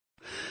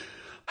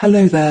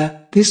Hello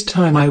there, this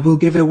time I will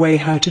give away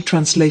how to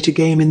translate a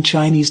game in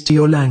Chinese to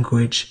your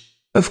language.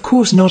 Of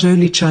course, not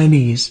only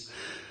Chinese.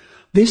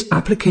 This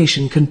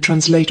application can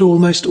translate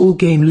almost all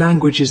game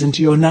languages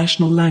into your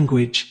national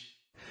language.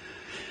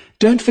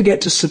 Don't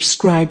forget to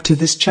subscribe to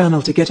this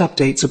channel to get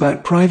updates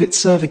about private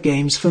server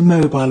games for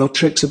mobile or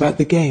tricks about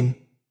the game.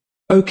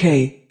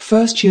 Okay,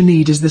 first you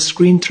need is the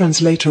Screen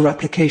Translator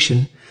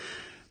application.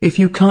 If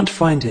you can't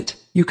find it,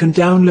 you can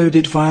download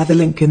it via the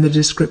link in the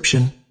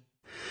description.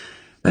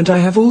 And I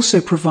have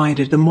also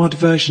provided the mod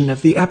version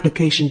of the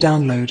application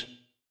download.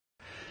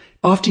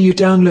 After you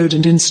download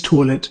and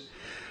install it,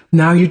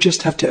 now you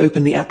just have to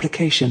open the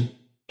application.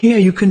 Here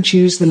you can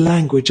choose the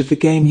language of the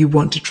game you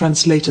want to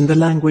translate and the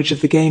language of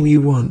the game you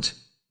want.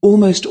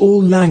 Almost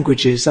all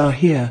languages are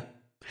here.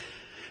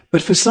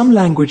 But for some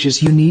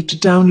languages you need to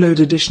download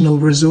additional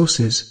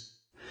resources.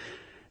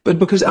 But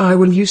because I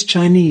will use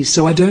Chinese,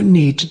 so I don't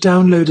need to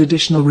download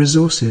additional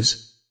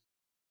resources.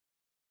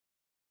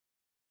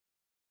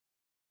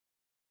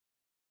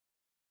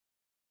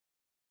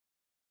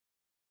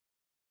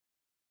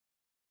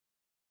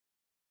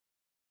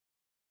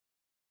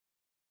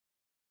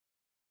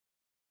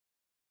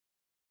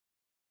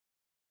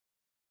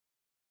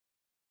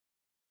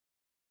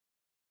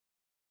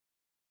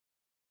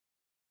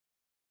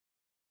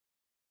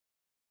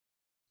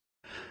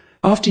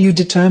 After you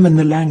determine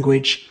the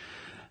language,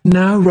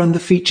 now run the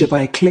feature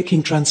by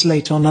clicking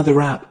Translate on Other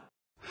app.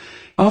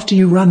 After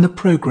you run the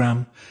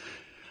program,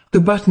 the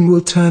button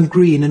will turn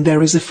green and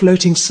there is a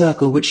floating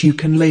circle which you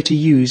can later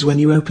use when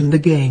you open the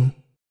game.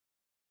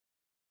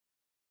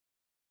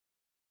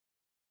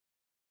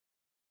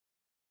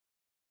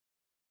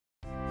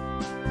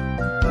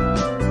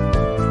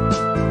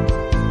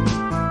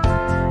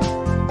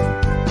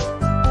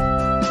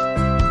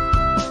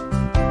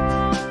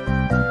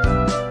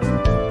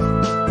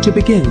 To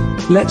begin,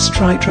 let's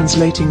try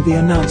translating the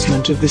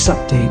announcement of this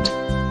update.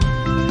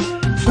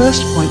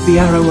 First, point the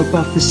arrow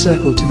above the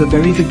circle to the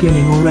very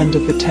beginning or end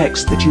of the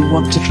text that you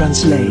want to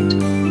translate.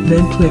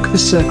 Then click the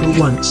circle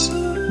once.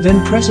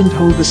 Then press and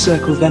hold the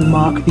circle, then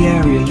mark the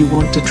area you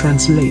want to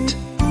translate.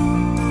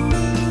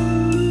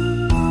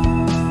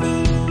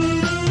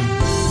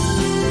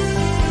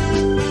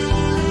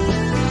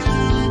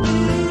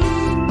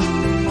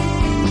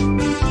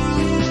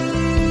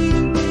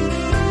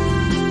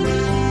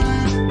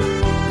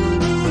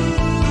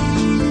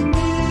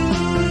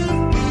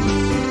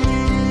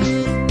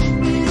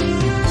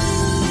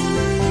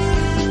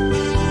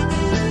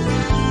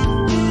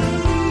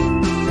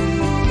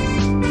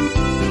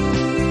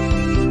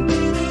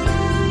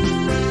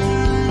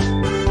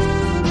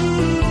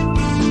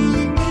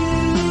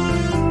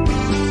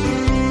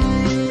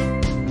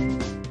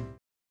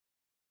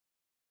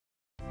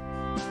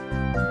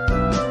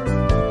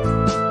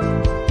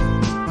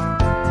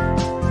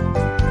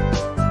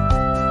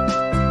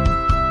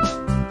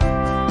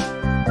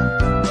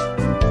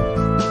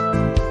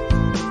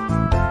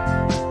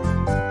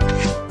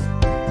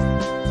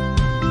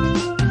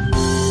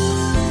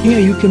 Here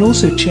you can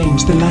also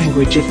change the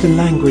language if the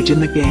language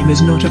in the game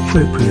is not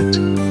appropriate.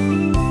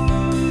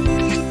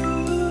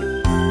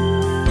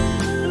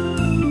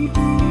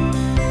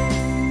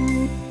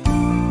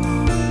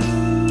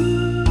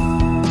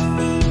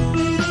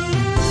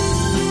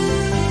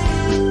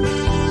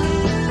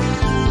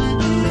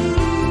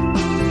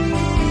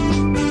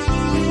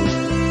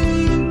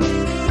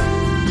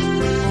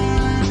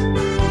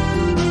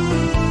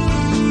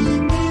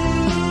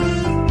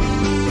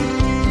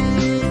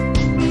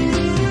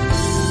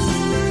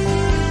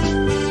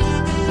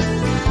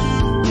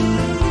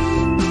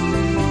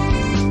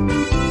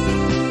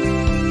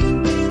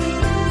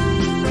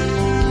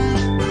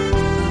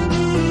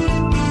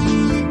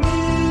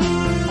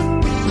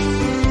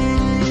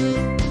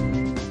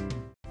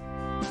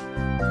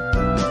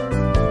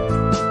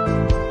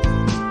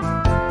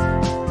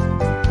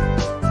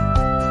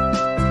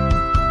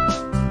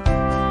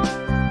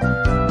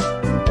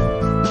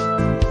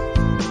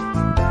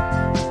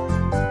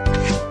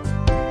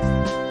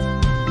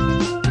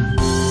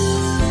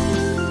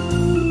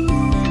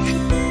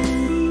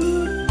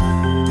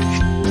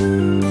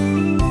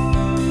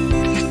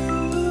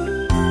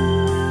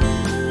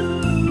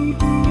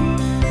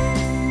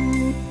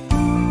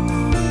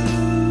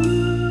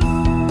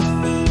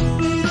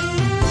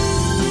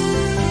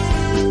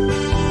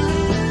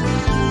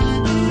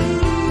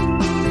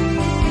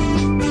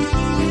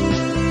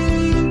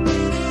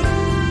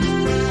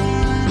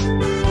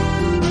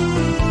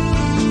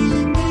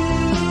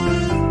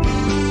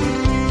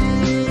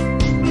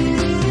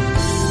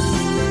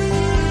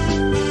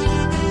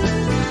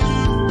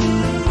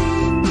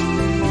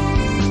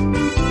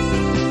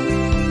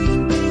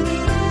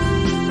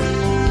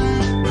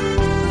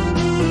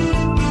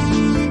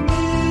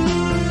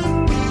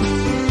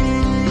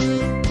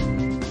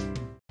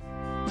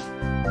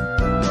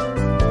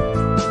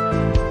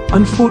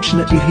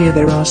 Unfortunately, here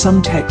there are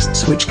some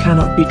texts which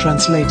cannot be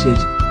translated.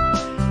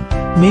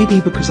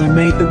 Maybe because I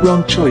made the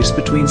wrong choice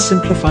between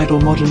simplified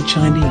or modern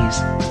Chinese.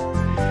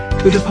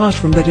 But apart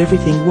from that,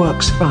 everything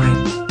works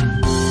fine.